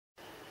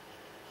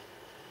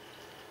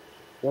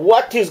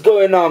What is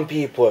going on,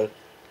 people?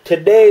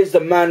 Today is the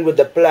man with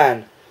the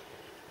plan.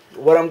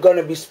 What I'm going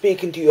to be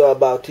speaking to you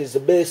about is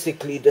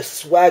basically the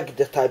swag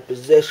that I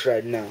possess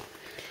right now.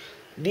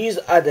 These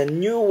are the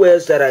new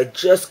wares that I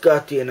just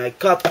got in. I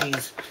got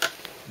these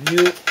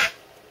new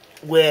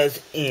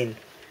wares in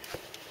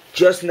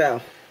just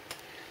now.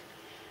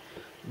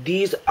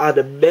 These are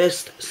the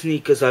best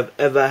sneakers I've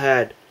ever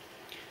had.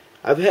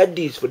 I've had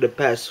these for the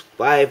past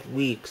 5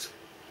 weeks.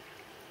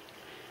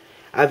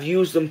 I've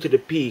used them to the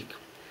peak.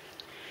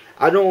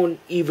 I don't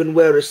even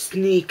wear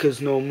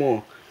sneakers no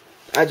more.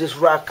 I just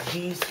rock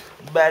these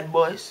bad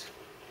boys.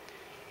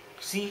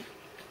 See?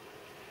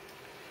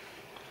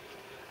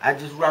 I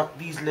just rock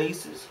these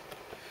laces.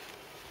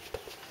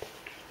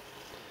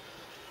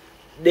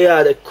 They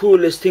are the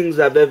coolest things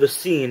I've ever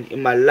seen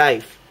in my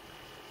life.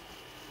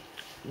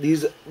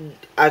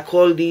 I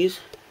call these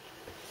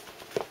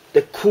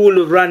the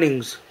cool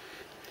runnings.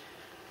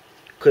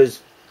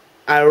 Cause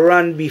I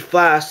run be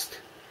fast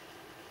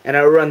and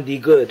I run be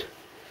good.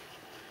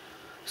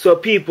 So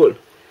people,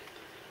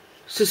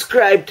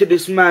 subscribe to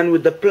this man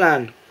with the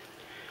plan,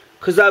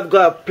 cause I've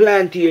got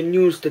plenty of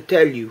news to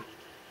tell you.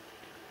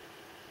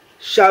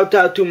 Shout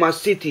out to my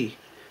city,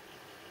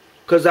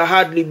 cause I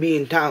hardly be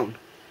in town.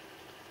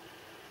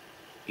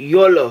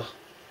 YOLO,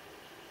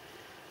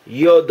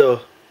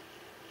 YODO.